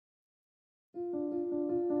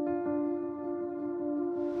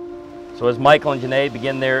So as Michael and Gynae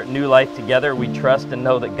begin their new life together, we trust and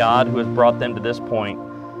know that God, who has brought them to this point,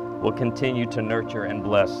 will continue to nurture and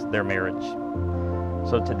bless their marriage.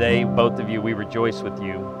 So today, both of you, we rejoice with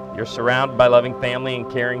you. You're surrounded by loving family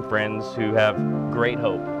and caring friends who have great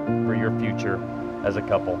hope for your future as a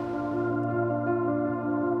couple.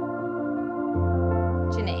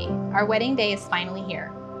 Gynae, our wedding day is finally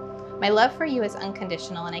here. My love for you is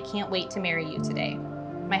unconditional and I can't wait to marry you today.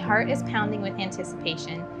 My heart is pounding with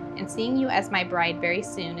anticipation, and seeing you as my bride very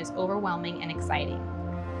soon is overwhelming and exciting.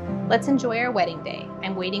 Let's enjoy our wedding day.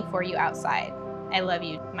 I'm waiting for you outside. I love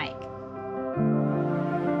you, Mike.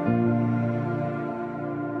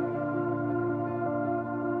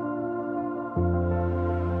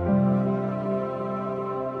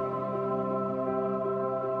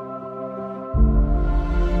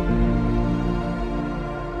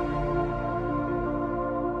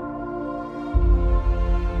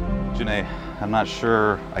 Gynae, I'm not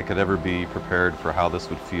sure I could ever be prepared for how this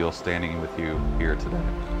would feel standing with you here today.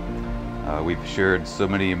 We've shared so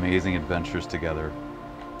many amazing adventures together,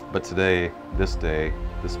 but today, this day,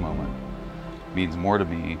 this moment, means more to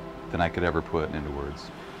me than I could ever put into words.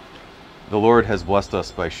 The Lord has blessed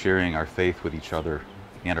us by sharing our faith with each other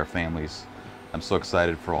and our families. I'm so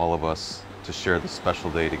excited for all of us to share this special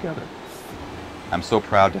day together. I'm so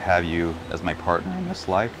proud to have you as my partner in this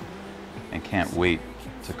life and can't wait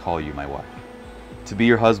to call you my wife. To be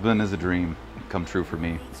your husband is a dream come true for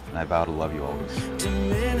me, and I vow to love you always.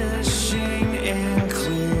 Diminishing and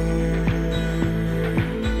clear.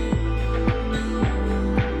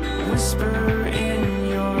 Whisper in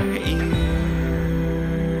your ear.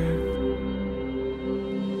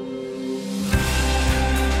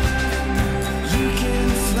 You can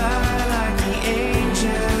fly like the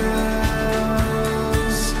angels.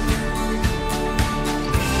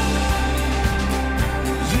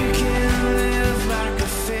 You can live like a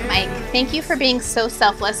fairy. Mike, thank you for being so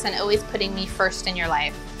selfless and always putting me first in your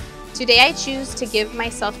life. Today I choose to give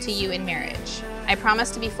myself to you in marriage. I promise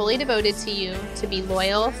to be fully devoted to you, to be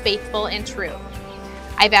loyal, faithful, and true.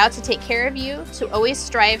 I vow to take care of you, to always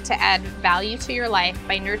strive to add value to your life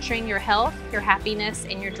by nurturing your health, your happiness,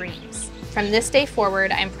 and your dreams. From this day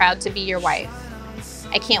forward, I'm proud to be your wife.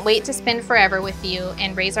 I can't wait to spend forever with you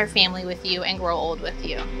and raise our family with you and grow old with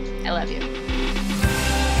you. I love you.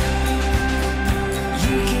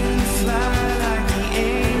 You can fly like the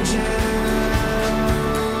angels.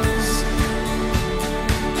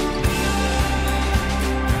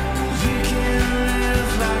 You can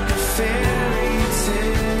live like a fairy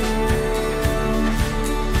tale.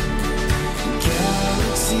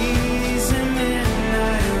 Galaxies and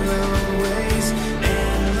midnight railways,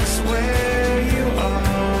 endless where you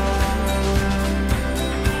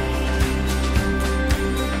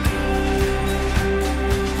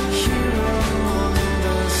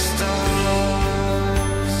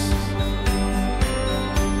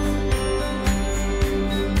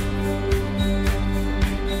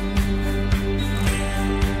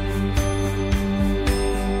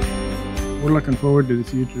We're looking forward to the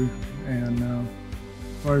future, and as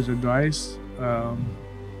far as advice,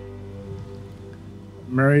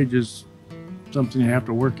 marriage is something you have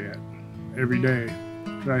to work at every day.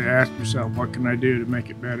 Try to ask yourself, what can I do to make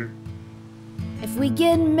it better? If we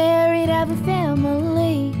get married, have a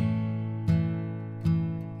family,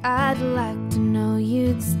 I'd like to know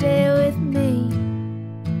you'd stay with me.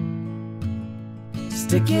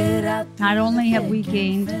 Stick it out. Not only have we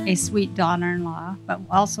gained a sweet daughter-in-law, but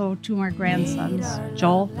also two more grandsons,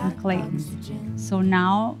 Joel and Clayton. So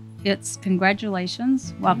now it's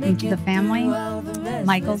congratulations, welcome to the family.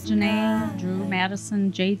 Michael, Gynae, Drew,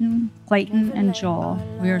 Madison, Jaden, Clayton, and Joel.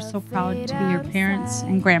 We are so proud to be your parents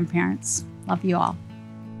and grandparents. Love you all.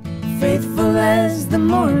 Faithful as the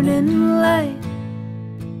morning light.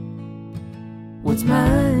 What's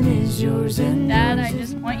mine is yours and Dad, yours I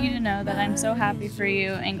just want you to know that I'm so happy for you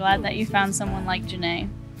and glad that you found someone like Gynae.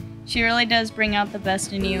 She really does bring out the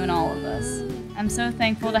best in you and all of us. I'm so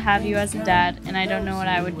thankful to have you as a dad, and I don't know what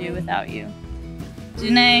I would do without you.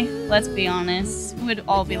 Gynae, let's be honest, we would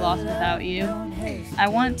all be lost without you. I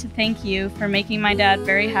want to thank you for making my dad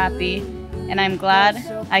very happy, and I'm glad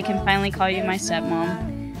I can finally call you my stepmom.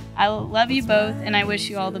 I love you both, and I wish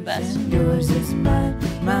you all the best. Yours is mine,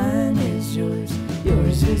 mine is yours,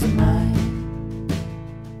 yours is mine.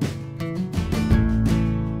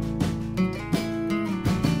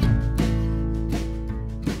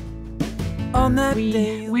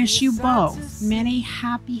 We wish you both many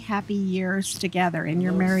happy years together in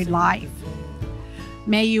your married life.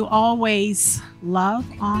 May you always love,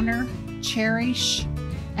 honor, cherish,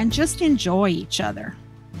 and just enjoy each other.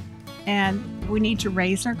 And we need to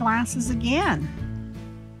raise our glasses again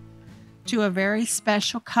to a very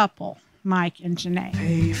special couple, Mike and Gynae.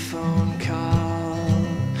 Payphone call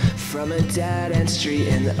from a dead-end street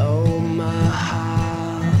in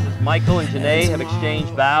Omaha. Michael and Gynae have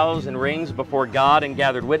exchanged vows and rings before God and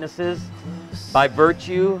gathered witnesses. By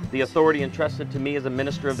virtue, the authority entrusted to me as a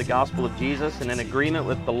minister of the gospel of Jesus and in agreement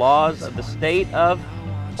with the laws of the state of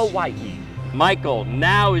Hawaii. Michael,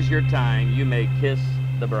 now is your time. You may kiss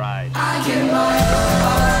the bride. I get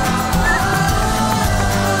my